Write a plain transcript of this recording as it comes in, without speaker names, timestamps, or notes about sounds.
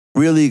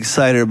Really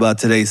excited about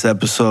today's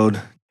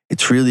episode.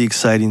 It's really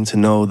exciting to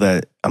know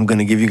that I'm going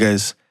to give you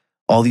guys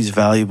all these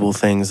valuable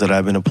things that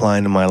I've been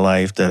applying to my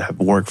life that have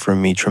worked for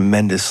me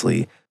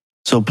tremendously.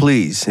 So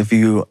please, if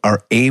you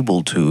are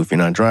able to, if you're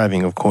not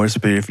driving, of course,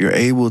 but if you're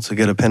able to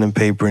get a pen and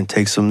paper and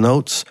take some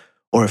notes,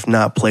 or if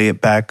not, play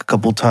it back a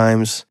couple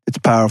times, it's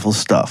powerful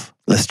stuff.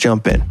 Let's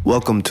jump in.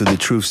 Welcome to the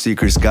Truth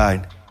Seeker's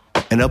Guide,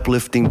 an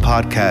uplifting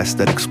podcast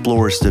that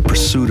explores the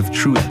pursuit of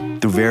truth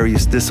through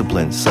various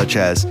disciplines such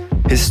as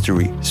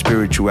history,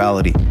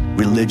 spirituality,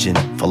 religion,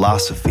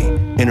 philosophy,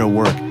 inner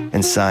work,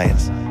 and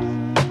science.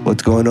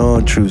 What's going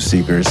on, Truth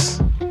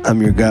Seekers?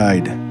 I'm your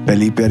guide,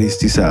 Felipe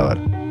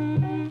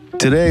Aristizábal.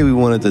 Today, we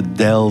wanted to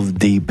delve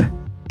deep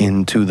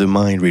into the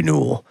mind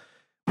renewal.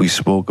 We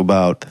spoke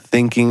about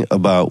thinking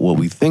about what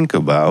we think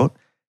about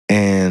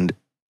and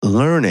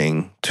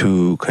learning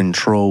to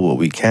control what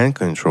we can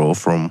control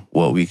from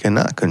what we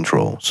cannot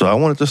control. So I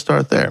wanted to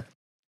start there.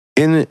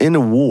 In a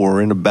war,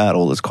 in a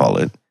battle, let's call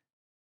it,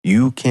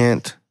 you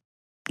can't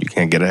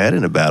get ahead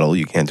in a battle.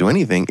 You can't do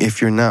anything if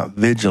you're not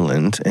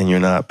vigilant and you're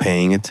not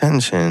paying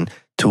attention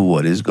to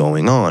what is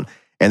going on.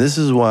 And this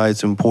is why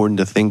it's important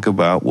to think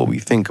about what we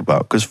think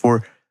about. Because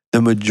for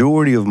the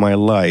majority of my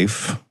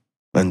life,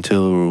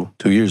 until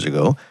 2 years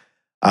ago,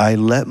 I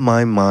let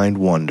my mind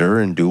wander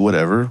and do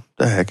whatever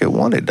the heck it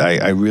wanted.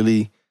 I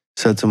really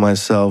said to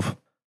myself,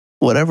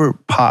 whatever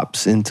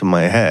pops into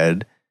my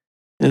head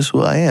is who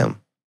I am.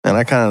 And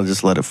I kind of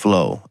just let it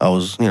flow. I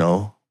was,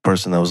 a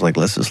person that was like,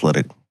 let's just let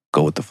it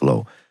go with the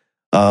flow.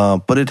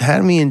 But it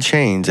had me in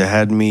chains. It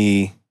had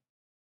me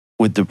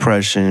with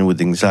depression, with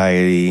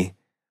anxiety,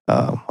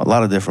 a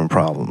lot of different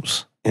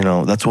problems.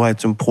 That's why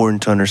it's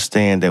important to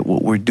understand that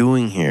what we're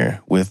doing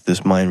here with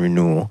this mind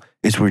renewal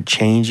is we're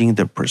changing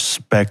the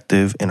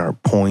perspective and our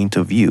point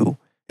of view.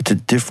 It's a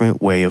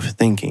different way of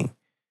thinking.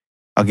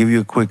 I'll give you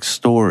a quick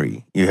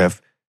story. You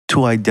have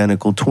two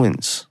identical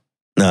twins.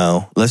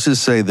 Now, let's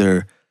just say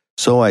they're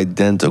so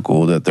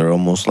identical that they're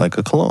almost like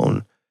a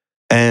clone.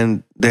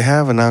 And they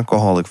have an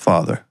alcoholic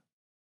father.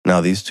 Now,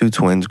 these two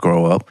twins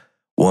grow up.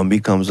 One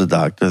becomes a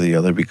doctor, the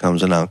other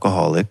becomes an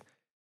alcoholic.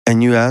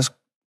 And you ask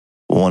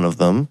one of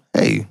them,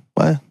 hey,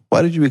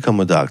 why did you become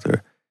a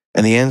doctor?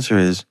 And the answer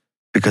is,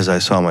 because I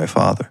saw my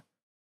father.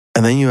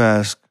 And then you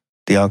ask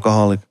the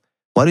alcoholic,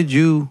 why did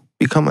you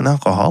become an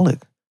alcoholic?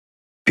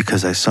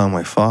 Because I saw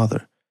my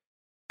father.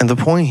 And the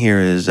point here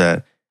is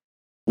that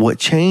what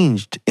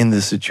changed in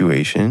this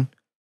situation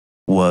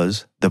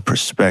was the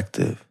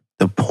perspective,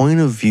 the point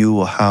of view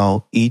of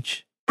how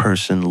each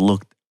person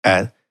looked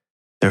at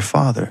their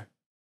father.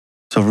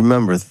 So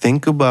remember,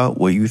 think about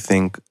what you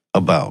think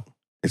about.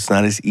 It's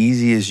not as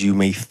easy as you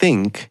may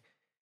think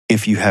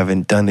if you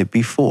haven't done it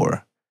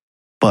before,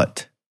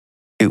 but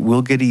it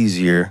will get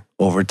easier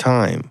over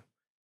time.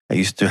 I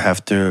used to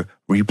have to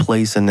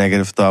replace a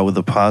negative thought with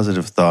a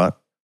positive thought,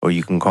 or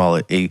you can call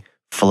it a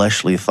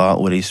fleshly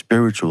thought with a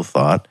spiritual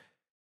thought,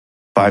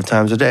 5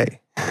 times a day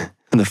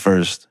in the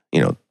first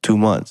 2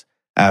 months.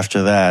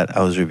 After that,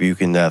 I was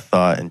rebuking that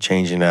thought and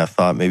changing that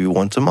thought maybe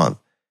once a month.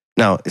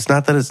 Now, it's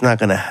not that it's not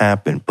going to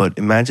happen, but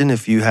imagine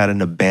if you had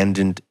an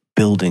abandoned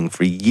building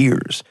for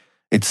years.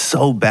 It's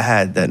so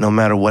bad that no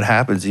matter what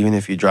happens, even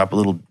if you drop a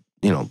little,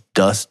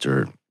 dust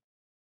or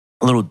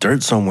a little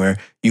dirt somewhere,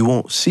 you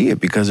won't see it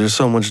because there's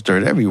so much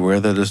dirt everywhere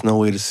that there's no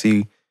way to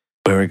see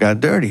where it got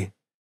dirty.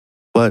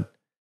 But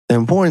the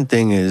important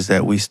thing is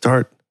that we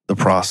start the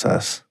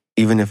process,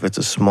 even if it's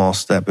a small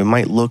step. It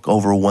might look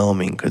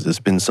overwhelming because it's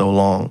been so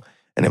long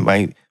and it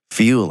might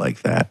feel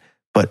like that,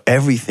 but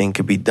everything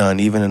could be done.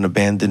 Even an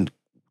abandoned,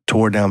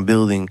 tore down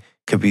building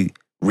could be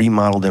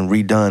remodeled and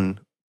redone.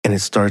 And it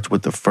starts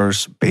with the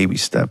first baby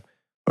step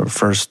or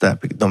first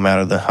step, no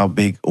matter how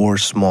big or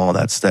small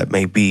that step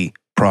may be,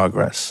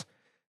 progress.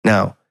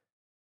 Now,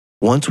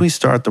 once we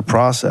start the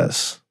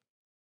process,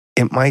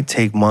 it might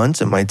take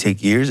months, it might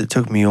take years. It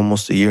took me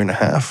almost 1.5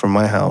 years from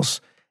my house.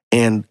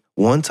 And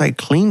once I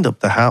cleaned up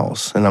the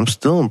house, and I'm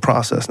still in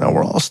process. Now,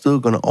 we're all still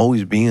going to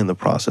always be in the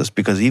process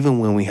because even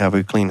when we have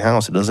a clean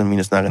house, it doesn't mean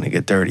it's not going to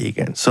get dirty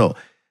again. So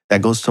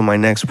that goes to my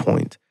next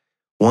point.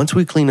 Once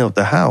we clean up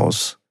the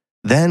house,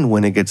 then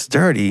when it gets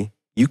dirty,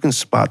 you can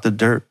spot the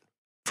dirt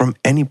from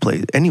any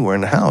place, anywhere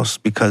in the house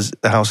because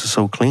the house is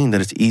so clean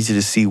that it's easy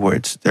to see where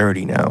it's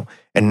dirty now.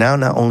 And now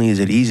not only is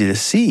it easy to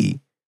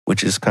see,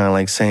 which is kind of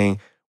like saying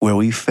where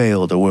we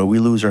failed or where we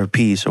lose our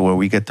peace or where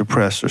we get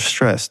depressed or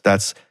stressed,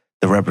 that's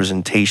the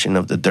representation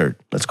of the dirt,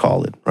 let's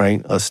call it,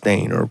 right? A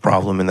stain or a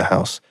problem in the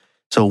house.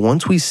 So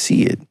once we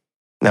see it,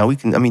 now we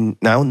can,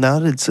 now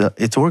that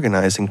it's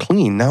organized and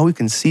clean, now we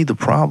can see the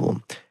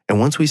problem. And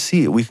once we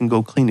see it, we can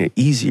go clean it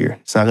easier.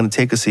 It's not going to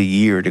take us 1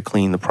 year to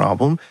clean the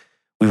problem.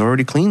 We've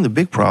already cleaned the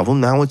big problem.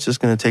 Now it's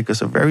just going to take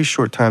us a very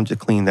short time to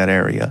clean that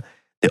area.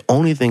 The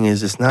only thing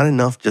is it's not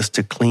enough just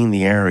to clean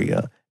the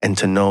area and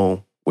to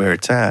know where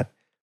it's at,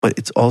 but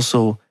it's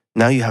also,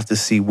 now you have to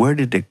see where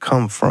did it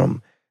come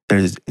from.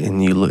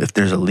 If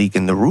there's a leak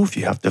in the roof,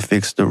 you have to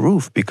fix the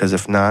roof because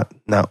if not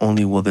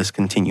only will this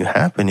continue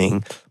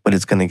happening, but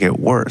it's going to get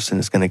worse and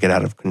it's going to get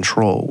out of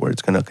control where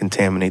it's going to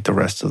contaminate the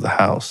rest of the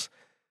house.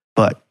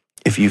 But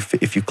if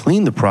you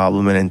clean the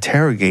problem and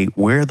interrogate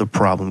where the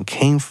problem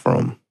came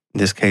from, in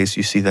this case,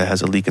 you see that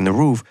has a leak in the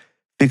roof,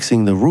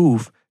 fixing the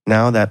roof,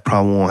 now that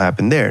problem won't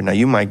happen there. Now,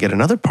 you might get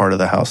another part of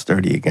the house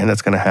dirty again.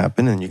 That's going to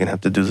happen, and you're going to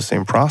have to do the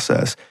same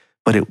process,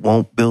 but it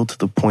won't build to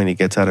the point it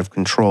gets out of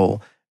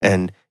control.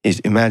 And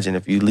imagine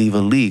if you leave a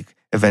leak,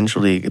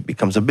 eventually it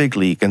becomes a big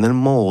leak, and then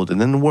mold,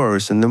 and then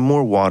worse, and then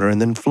more water,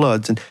 and then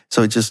floods. And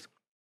so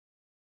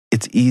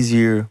it's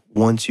easier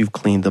once you've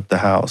cleaned up the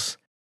house.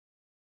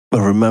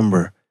 But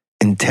remember,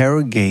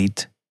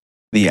 interrogate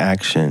the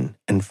action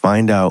and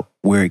find out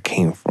where it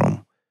came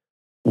from.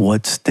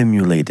 What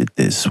stimulated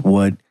this?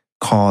 What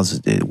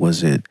caused it?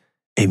 Was it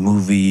a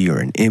movie or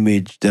an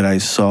image that I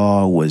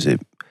saw? Was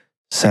it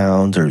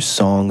sounds or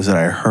songs that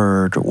I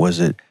heard? Or was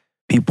it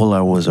people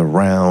I was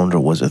around? Or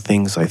was it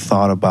things I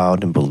thought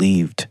about and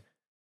believed?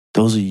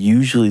 Those are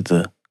usually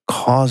the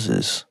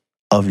causes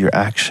of your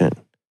action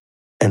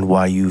and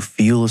why you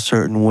feel a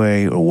certain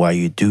way or why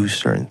you do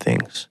certain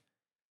things.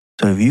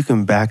 So if you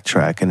can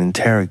backtrack and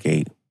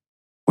interrogate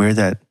where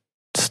that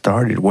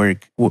started,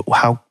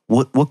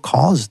 what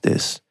caused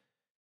this,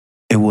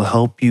 it will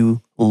help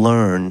you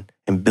learn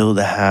and build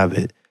a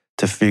habit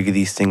to figure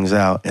these things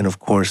out. And of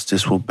course,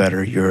 this will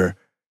better your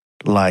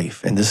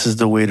life. And this is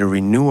the way to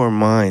renew our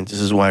minds.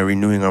 This is why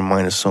renewing our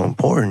mind is so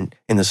important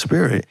in the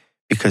spirit,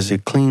 because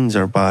it cleans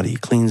our body,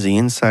 cleans the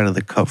inside of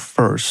the cup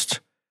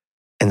first.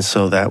 And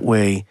so that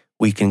way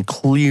we can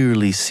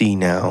clearly see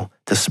now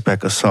the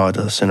speck of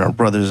sawdust in our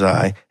brother's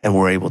eye, and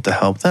we're able to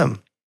help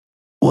them.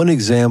 One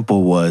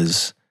example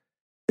was,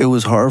 it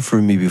was hard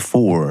for me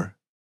before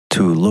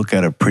to look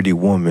at a pretty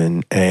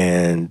woman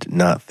and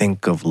not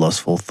think of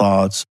lustful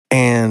thoughts.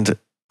 And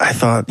I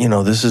thought,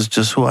 this is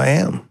just who I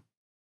am.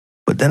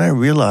 But then I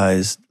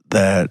realized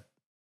that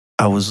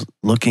I was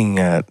looking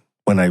at,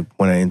 when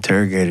I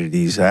interrogated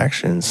these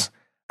actions,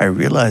 I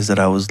realized that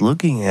I was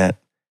looking at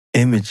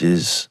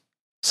images,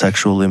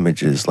 sexual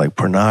images like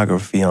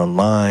pornography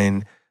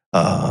online,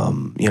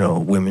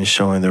 women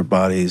showing their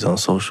bodies on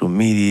social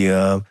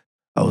media.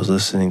 I was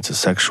listening to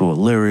sexual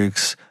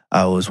lyrics.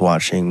 I was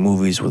watching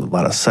movies with a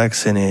lot of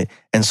sex in it.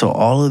 And so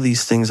all of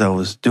these things I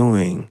was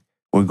doing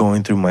were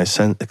going through my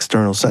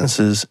external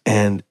senses,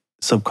 and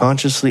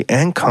subconsciously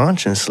and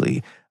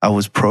consciously, I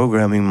was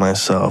programming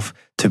myself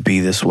to be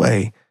this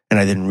way. And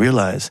I didn't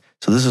realize.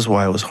 So this is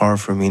why it was hard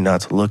for me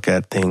not to look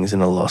at things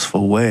in a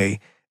lustful way.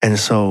 And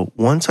so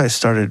once I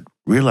started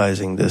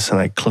realizing this and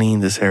I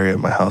cleaned this area of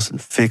my house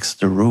and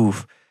fixed the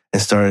roof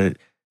and started,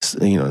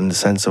 in the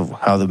sense of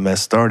how the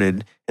mess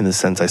started, in the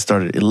sense I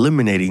started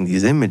eliminating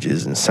these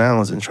images and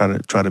sounds and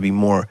try to be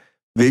more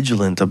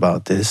vigilant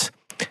about this.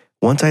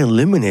 Once I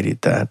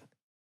eliminated that,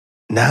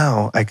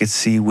 now I could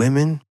see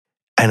women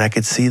and I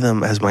could see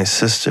them as my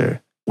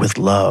sister with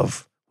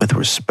love, with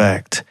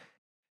respect.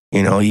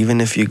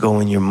 Even if you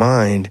go in your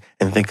mind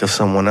and think of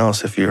someone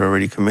else, if you're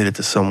already committed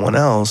to someone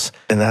else,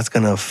 then that's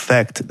going to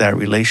affect that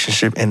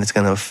relationship, and it's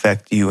going to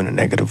affect you in a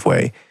negative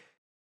way.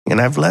 And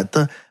I've let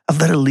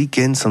it leak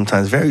in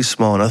sometimes, very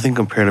small, nothing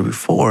compared to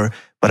before,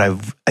 but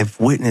I've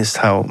witnessed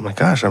how, oh my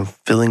gosh, I'm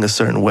feeling a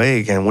certain way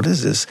again. What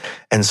is this?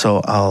 And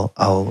so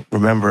I'll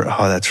remember,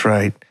 oh, that's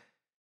right.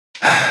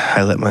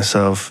 I let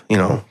myself,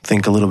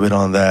 think a little bit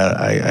on that.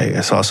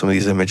 I saw some of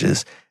these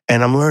images,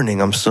 and I'm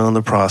learning. I'm still in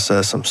the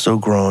process. I'm still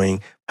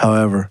growing.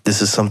 However,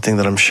 this is something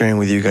that I'm sharing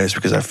with you guys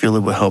because I feel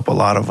it will help a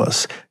lot of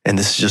us. And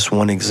this is just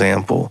one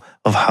example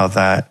of how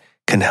that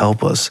can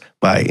help us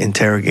by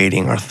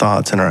interrogating our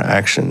thoughts and our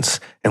actions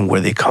and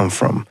where they come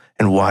from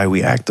and why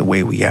we act the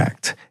way we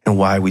act and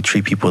why we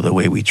treat people the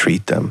way we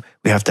treat them.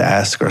 We have to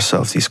ask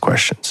ourselves these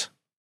questions.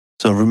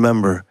 So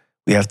remember,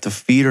 we have to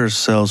feed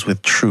ourselves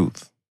with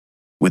truth,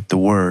 with the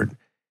word.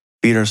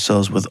 Feed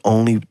ourselves with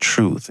only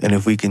truth. And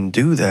if we can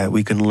do that,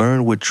 we can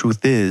learn what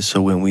truth is.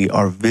 So when we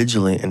are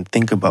vigilant and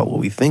think about what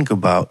we think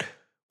about,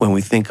 when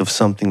we think of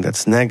something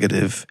that's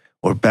negative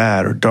or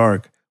bad or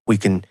dark, we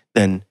can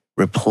then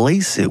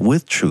replace it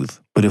with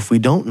truth. But if we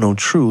don't know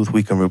truth,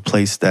 we can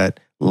replace that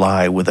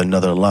lie with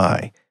another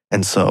lie.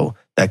 And so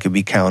that could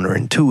be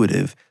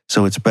counterintuitive.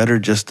 So it's better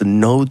just to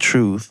know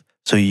truth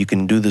so you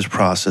can do this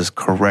process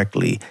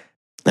correctly.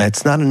 Now,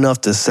 it's not enough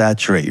to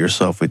saturate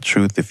yourself with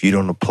truth if you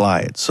don't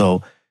apply it.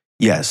 So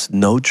yes,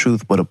 know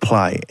truth, but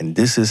apply it. And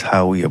this is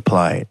how we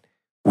apply it.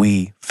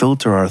 We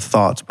filter our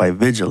thoughts by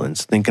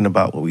vigilance, thinking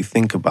about what we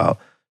think about.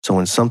 So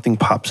when something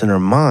pops in our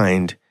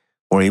mind,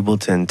 we're able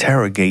to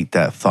interrogate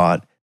that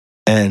thought.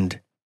 And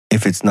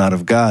if it's not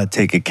of God,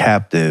 take it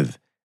captive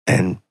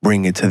and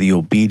bring it to the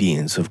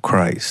obedience of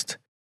Christ,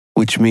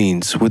 which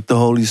means with the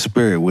Holy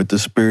Spirit, with the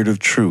Spirit of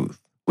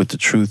truth, with the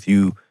truth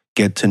you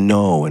get to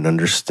know and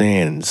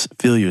understand and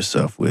feel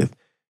yourself with,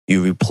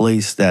 you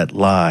replace that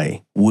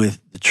lie with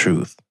the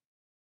truth.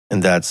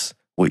 And that's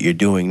what you're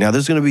doing. Now,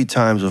 there's going to be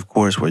times, of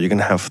course, where you're going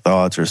to have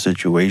thoughts or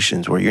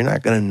situations where you're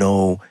not going to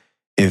know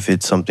if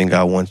it's something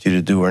God wants you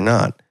to do or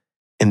not.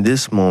 In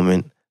this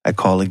moment, I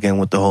call again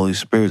with the Holy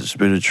Spirit, the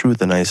Spirit of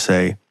truth, and I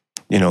say,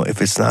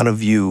 if it's not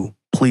of you,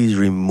 please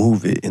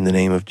remove it in the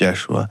name of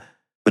Jeshua.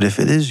 But if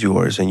it is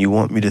yours and you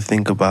want me to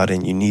think about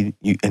it and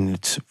and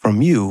it's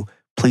from you,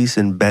 please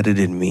embed it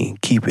in me,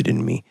 keep it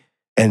in me.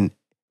 And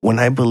when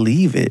I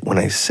believe it, when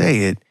I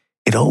say it,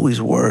 it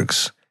always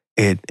works.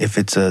 If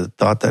it's a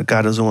thought that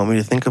God doesn't want me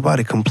to think about,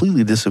 it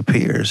completely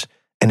disappears.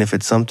 And if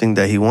it's something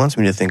that he wants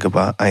me to think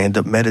about, I end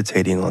up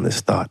meditating on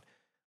this thought.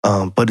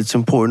 But it's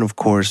important, of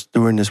course,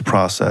 during this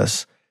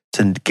process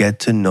to get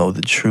to know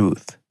the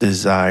truth,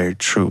 desired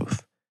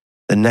truth.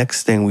 The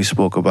next thing we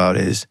spoke about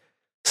is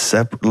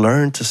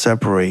learn to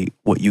separate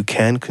what you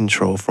can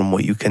control from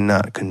what you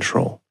cannot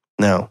control.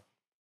 Now,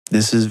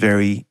 this is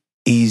very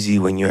easy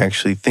when you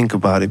actually think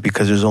about it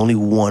because there's only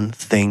one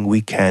thing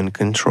we can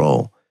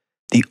control.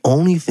 The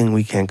only thing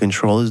we can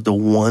control is the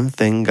one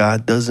thing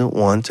God doesn't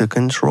want to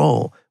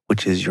control,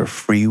 which is your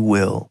free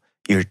will,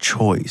 your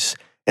choice.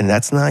 And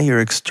that's not your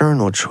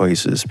external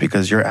choices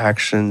because your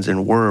actions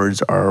and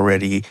words are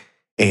already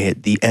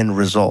the end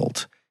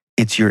result.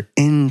 It's your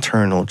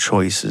internal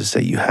choices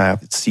that you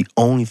have. It's the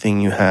only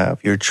thing you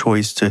have. Your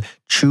choice to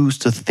choose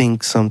to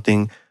think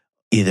something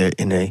either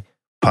in a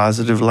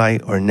positive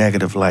light or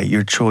negative light.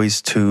 Your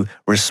choice to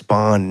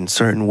respond in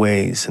certain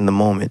ways in the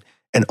moment.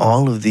 And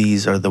all of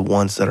these are the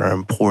ones that are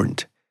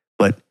important.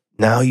 But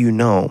now you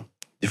know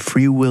the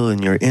free will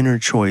and your inner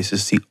choice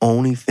is the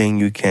only thing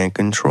you can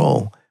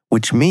control,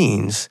 which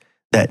means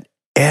that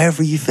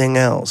everything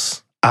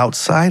else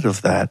outside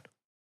of that,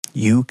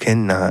 you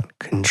cannot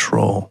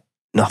control.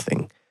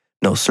 Nothing.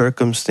 No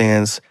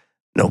circumstance,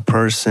 no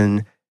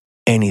person,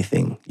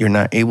 anything. You're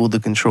not able to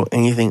control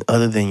anything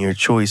other than your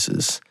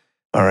choices,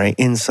 all right,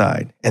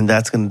 inside. And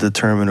that's going to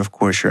determine, of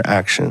course, your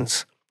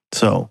actions.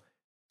 So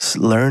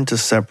learn to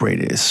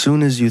separate it. As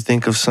soon as you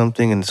think of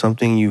something and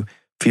something you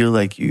feel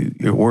like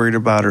you're worried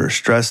about or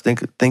stressed,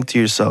 think to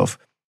yourself,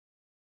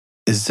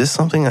 is this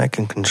something I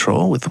can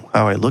control with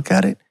how I look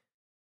at it?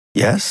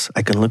 Yes,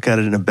 I can look at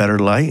it in a better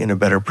light, in a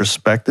better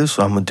perspective,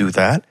 so I'm going to do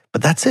that.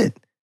 But that's it.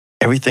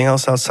 Everything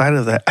else outside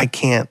of that, I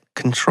can't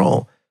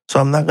control. So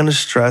I'm not going to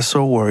stress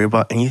or worry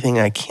about anything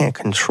I can't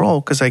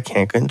control because I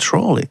can't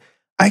control it.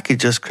 I could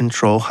just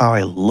control how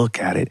I look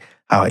at it,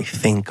 how I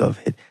think of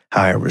it,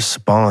 how I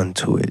respond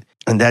to it.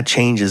 And that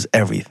changes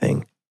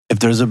everything. If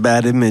there's a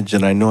bad image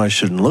and I know I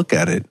shouldn't look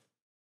at it,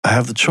 I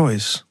have the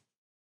choice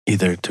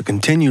either to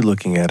continue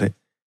looking at it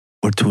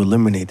or to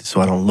eliminate it so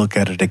I don't look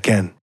at it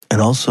again.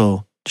 And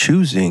also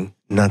choosing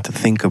not to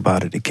think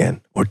about it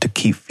again or to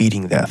keep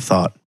feeding that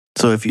thought.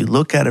 So if you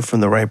look at it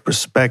from the right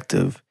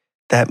perspective,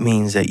 that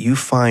means that you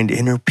find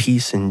inner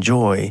peace and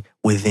joy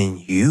within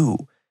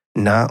you,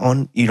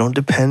 you don't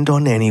depend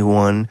on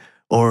anyone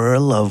or a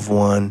loved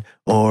one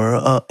or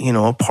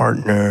a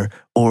partner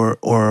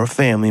or a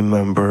family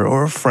member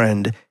or a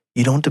friend.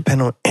 You don't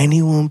depend on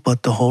anyone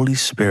but the Holy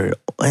Spirit,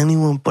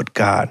 anyone but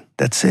God.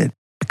 That's it.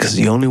 Because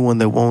the only one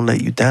that won't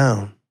let you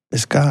down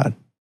is God.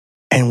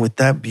 And with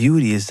that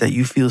beauty is that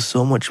you feel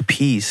so much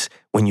peace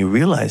when you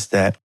realize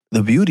that.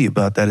 The beauty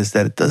about that is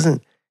that it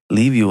doesn't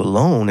leave you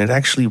alone. It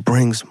actually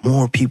brings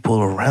more people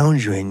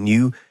around you. And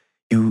you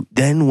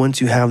then,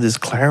 once you have this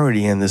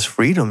clarity and this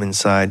freedom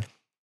inside,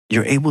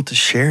 you're able to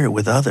share it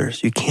with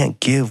others. You can't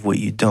give what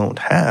you don't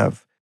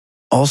have.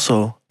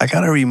 Also, I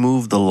got to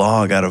remove the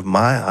log out of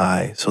my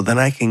eye so then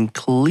I can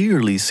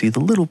clearly see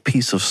the little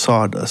piece of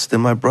sawdust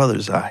in my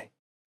brother's eye.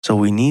 So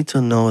we need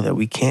to know that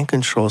we can't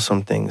control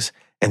some things.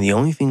 And the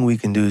only thing we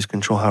can do is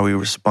control how we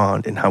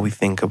respond and how we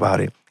think about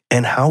it.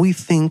 And how we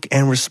think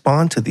and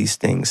respond to these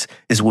things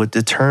is what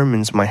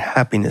determines my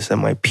happiness and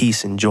my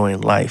peace and joy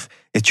in life.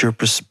 It's your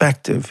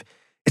perspective.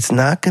 It's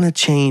not going to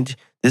change.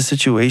 This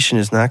situation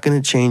is not going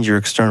to change your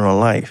external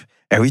life.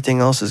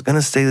 Everything else is going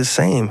to stay the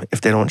same. If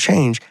they don't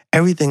change,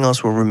 everything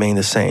else will remain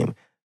the same.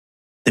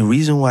 The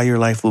reason why your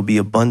life will be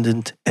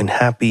abundant and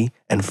happy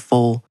and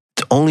full,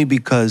 it's only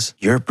because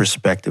your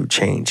perspective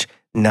changed,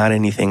 not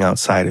anything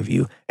outside of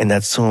you. And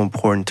that's so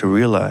important to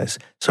realize.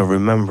 So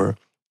remember,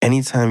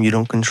 anytime you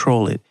don't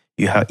control it,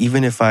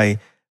 even if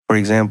for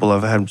example,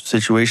 I've had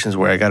situations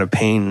where I got a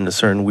pain in a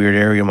certain weird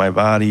area of my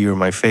body or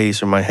my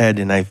face or my head,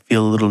 and I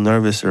feel a little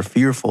nervous or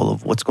fearful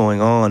of what's going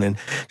on. And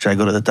should I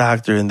go to the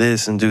doctor and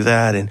this and do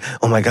that? And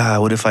oh my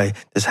God, what if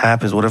this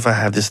happens? What if I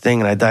have this thing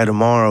and I die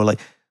tomorrow?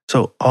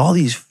 So all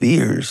these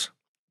fears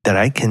that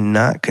I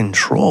cannot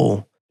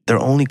control, they're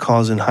only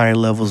causing higher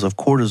levels of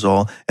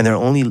cortisol, and they're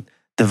only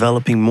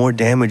developing more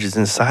damages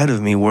inside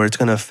of me where it's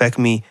going to affect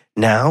me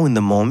now in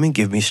the moment,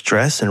 give me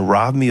stress and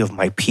rob me of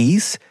my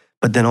peace,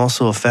 but then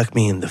also affect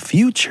me in the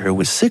future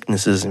with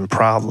sicknesses and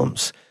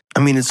problems. I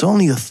mean, it's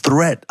only a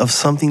threat of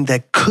something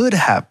that could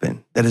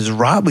happen that is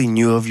robbing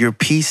you of your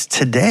peace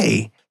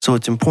today. So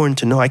it's important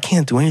to know I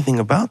can't do anything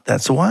about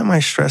that. So why am I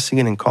stressing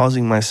it and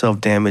causing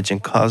myself damage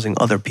and causing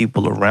other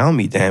people around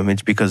me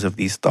damage because of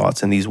these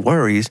thoughts and these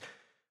worries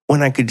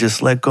when I could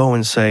just let go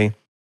and say,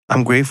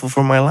 I'm grateful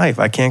for my life.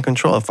 I can't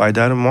control. If I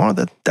die tomorrow,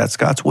 that's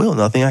God's will.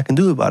 Nothing I can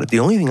do about it. The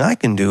only thing I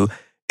can do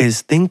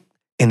is think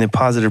in a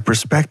positive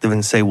perspective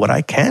and say what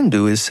I can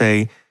do is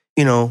say,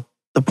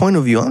 the point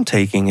of view I'm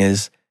taking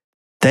is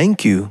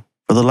thank you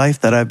for the life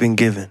that I've been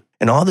given.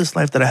 And all this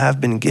life that I have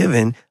been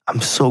given,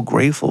 I'm so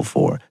grateful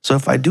for. So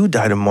if I do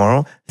die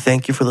tomorrow,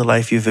 thank you for the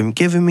life you've been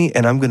giving me.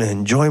 And I'm going to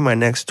enjoy my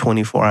next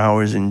 24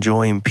 hours in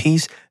joy and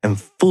peace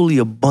and fully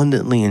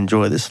abundantly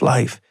enjoy this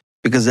life.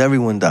 Because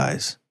everyone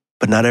dies,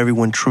 but not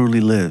everyone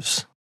truly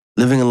lives.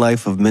 Living a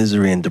life of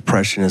misery and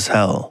depression is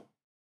hell.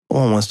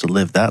 No one wants to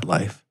live that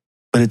life.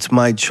 But it's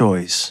my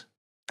choice.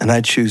 And I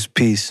choose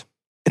peace.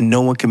 And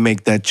no one can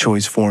make that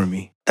choice for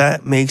me.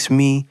 That makes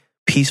me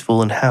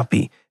peaceful and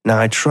happy. Now,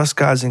 I trust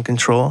God's in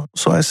control.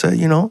 So I said,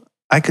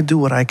 I could do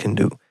what I can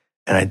do.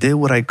 And I did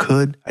what I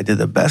could. I did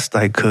the best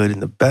I could in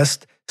the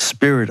best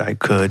spirit I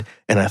could.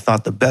 And I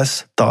thought the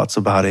best thoughts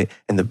about it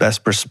and the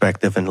best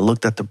perspective and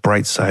looked at the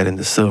bright side and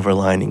the silver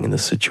lining in the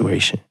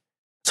situation.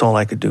 That's all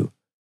I could do.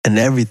 And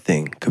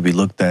everything could be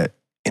looked at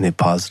in a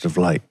positive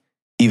light.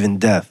 Even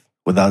death.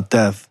 Without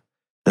death,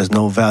 there's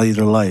no value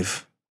to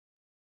life.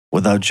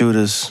 Without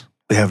Judas,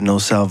 we have no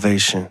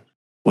salvation.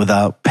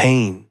 Without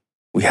pain,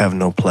 we have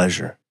no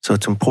pleasure. So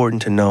it's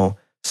important to know,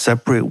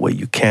 separate what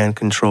you can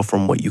control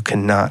from what you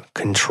cannot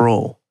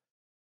control.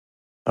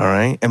 All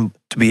right? And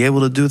to be able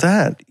to do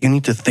that, you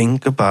need to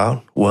think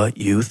about what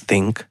you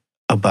think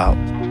about.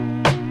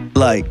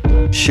 Like,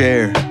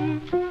 share,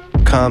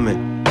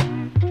 comment.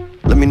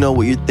 Let me know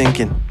what you're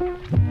thinking.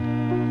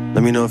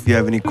 Let me know if you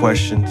have any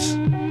questions.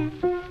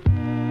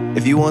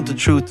 If you want the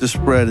truth to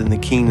spread and the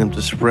kingdom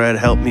to spread,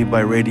 help me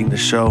by rating the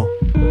show.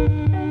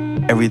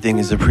 Everything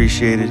is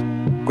appreciated.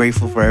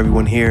 Grateful for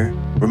everyone here.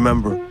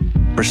 Remember,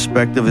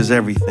 perspective is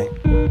everything.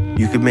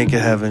 You could make it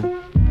heaven.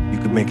 You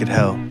could make it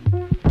hell.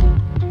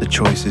 The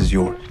choice is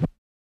yours.